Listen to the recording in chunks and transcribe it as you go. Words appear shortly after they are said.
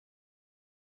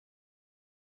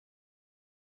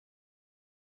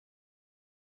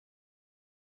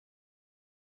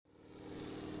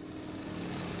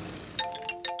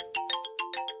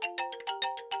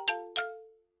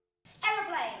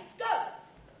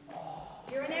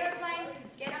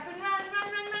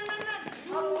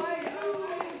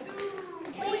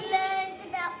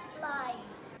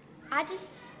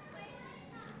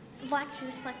like to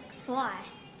just like fly,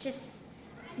 just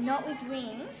not with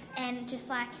wings, and just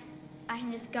like I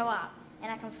can just go up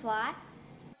and I can fly.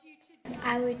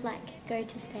 I would like go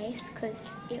to space because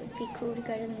it would be cool to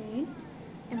go to the moon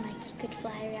and like you could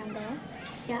fly around there.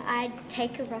 Yeah, I'd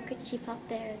take a rocket ship up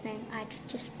there and then I'd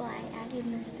just fly out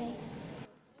in the space.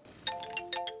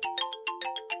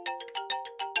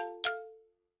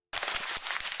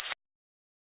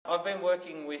 I've been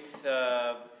working with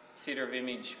Theatre of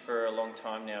Image for a long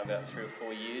time now, about 3 or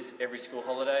 4 years. Every school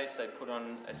holidays they put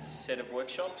on a set of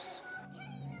workshops.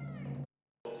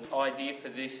 The idea for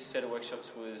this set of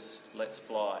workshops was Let's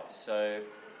Fly. So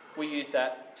we used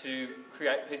that to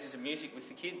create pieces of music with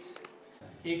the kids.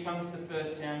 Here comes the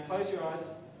first sound. Close your eyes.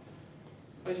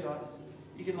 Close your eyes.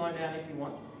 You can lie down if you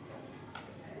want.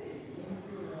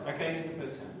 Okay, here's the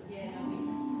first sound.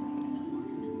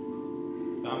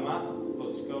 Thumb up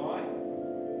for sky.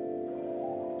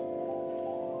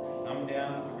 Thumb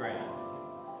down for ground.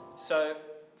 So,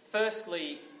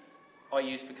 firstly, I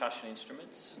use percussion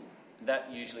instruments.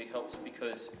 That usually helps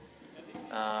because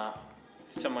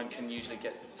someone can usually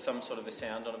get some sort of a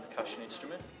sound on a percussion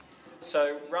instrument.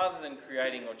 So rather than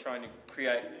creating or trying to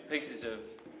create pieces of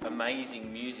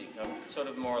amazing music, I'm sort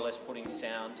of more or less putting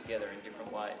sound together in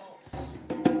different ways.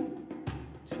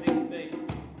 To this beat,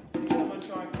 can someone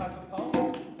try and clap a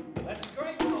pulse? That's a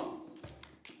great pulse.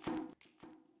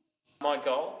 My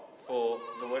goal for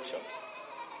the workshops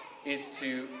is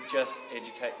to just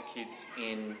educate the kids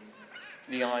in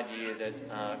the idea that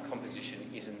composition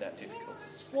isn't that difficult.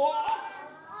 Squawk!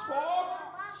 Squawk!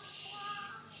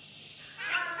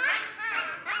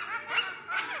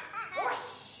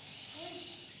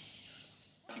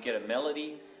 If you get a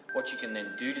melody, what you can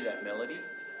then do to that melody,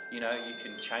 you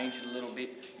can change it a little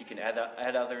bit, you can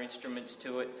add other instruments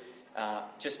to it.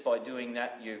 Just by doing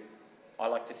that, I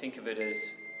like to think of it as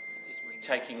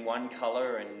taking one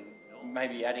colour and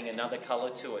maybe adding another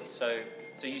colour to it. So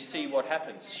you see what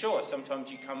happens. Sure,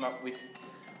 sometimes you come up with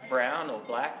brown or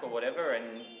black or whatever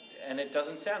and it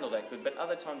doesn't sound all that good, but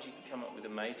other times you can come up with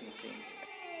amazing things.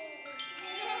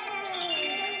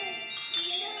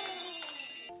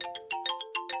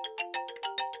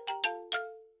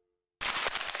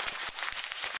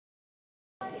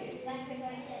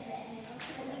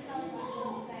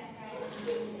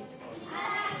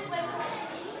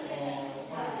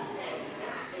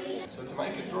 So to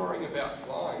make a drawing about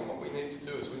flying, what we need to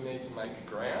do is we need to make a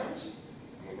ground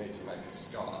and we need to make a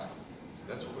sky. So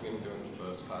that's what we're going to do in the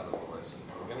first part of the lesson.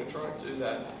 We're going to try and do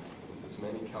that with as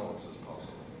many colours as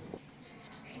possible.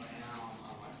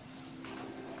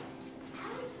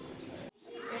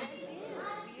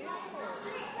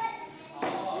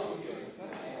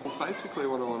 Basically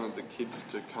what I wanted the kids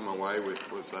to come away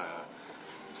with was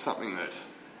something that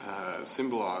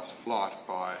symbolised flight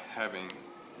by having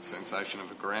the sensation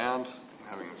of a ground and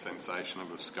having the sensation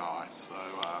of a sky. So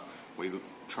what we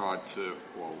tried to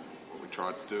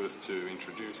do is to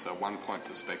introduce a one-point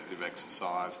perspective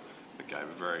exercise that gave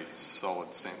a very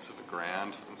solid sense of a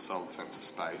ground and solid sense of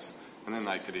space, and then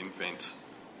they could invent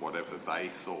whatever they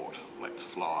thought Let's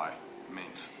Fly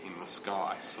meant in the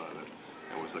sky, so that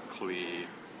there was a clear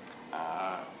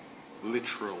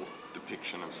literal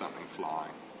depiction of something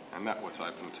flying, and that was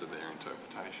open to their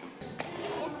interpretation.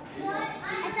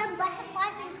 I've done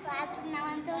butterflies and clouds, and now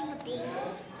I'm doing a bee.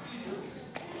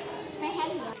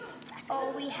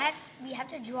 Oh, we had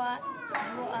to draw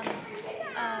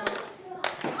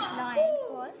line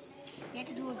across. We had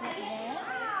to do a drop there.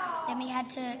 Then we had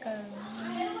to go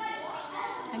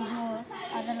and draw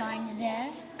other lines there.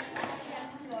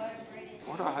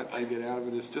 What I hope they get out of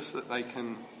it is just that they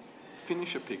can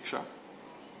finish a picture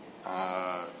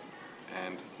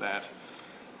and that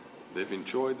they've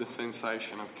enjoyed the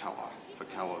sensation of colour for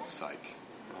colour's sake.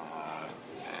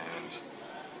 And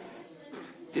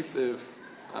if they've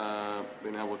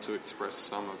been able to express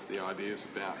some of the ideas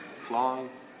about flying,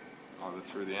 either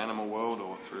through the animal world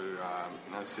or through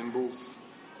symbols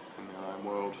in their own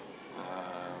world,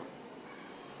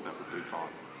 that would be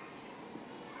fine.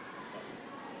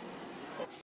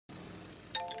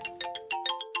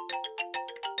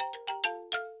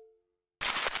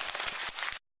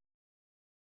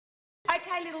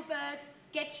 Okay, little birds,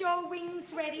 get your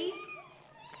wings ready.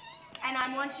 And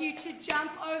I want you to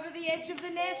jump over the edge of the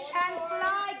nest and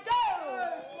fly. Go!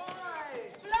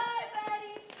 Fly! Fly,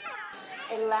 birdie!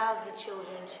 It allows the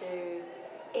children to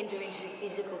enter into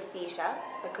physical theatre,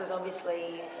 because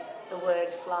obviously the word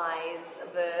fly is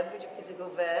a verb, a physical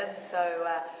verb,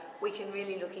 so we can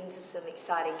really look into some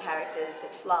exciting characters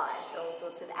that fly, so all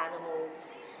sorts of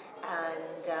animals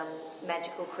and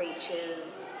magical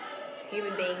creatures,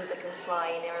 human beings that can fly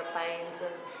in aeroplanes,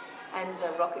 and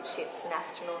rocket ships and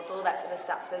astronauts, all that sort of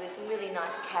stuff. So there's some really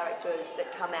nice characters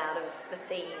that come out of the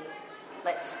theme,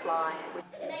 Let's Fly.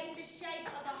 Make the shape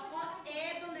of a hot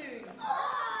air balloon.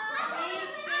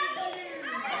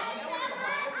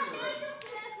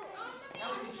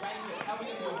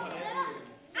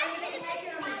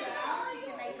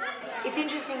 It's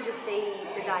interesting to see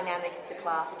the dynamic of the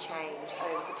class change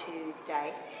over the 2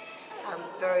 days.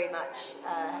 Very much,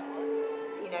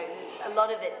 a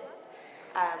lot of it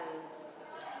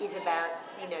is about,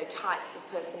 types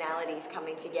of personalities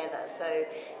coming together. So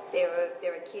there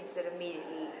are kids that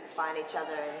immediately find each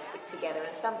other and stick together,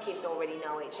 and some kids already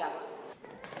know each other.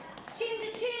 Chin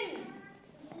to chin.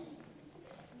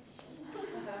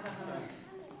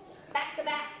 Back to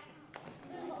back.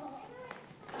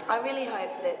 I really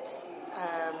hope that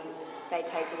they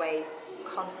take away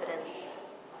confidence,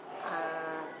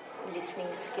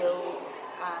 listening skills,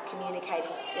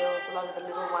 communicating skills. A lot of the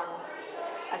little ones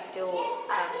are still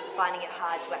finding it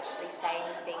hard to actually say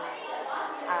anything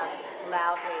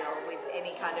loudly or with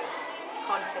any kind of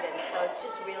confidence. So it's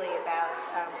just really about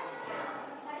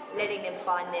letting them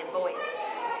find their voice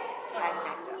as an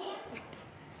actor.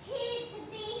 Here's the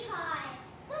beehive.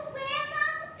 But where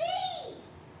are the bees?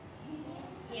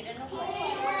 Hidden Hidden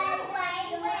away.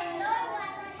 away where no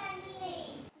one can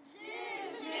see. Zoom,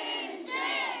 zoom,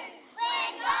 zoom.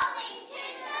 We're going to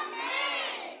the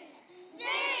moon.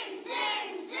 Zoom, zoom,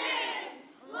 zoom.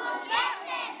 We'll get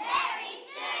there very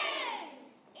soon.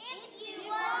 If you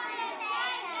want to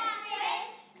take a trip,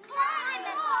 climb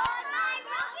aboard my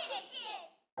rocket ship.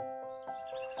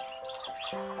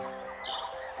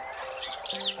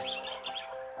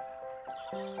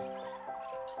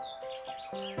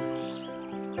 Thank you.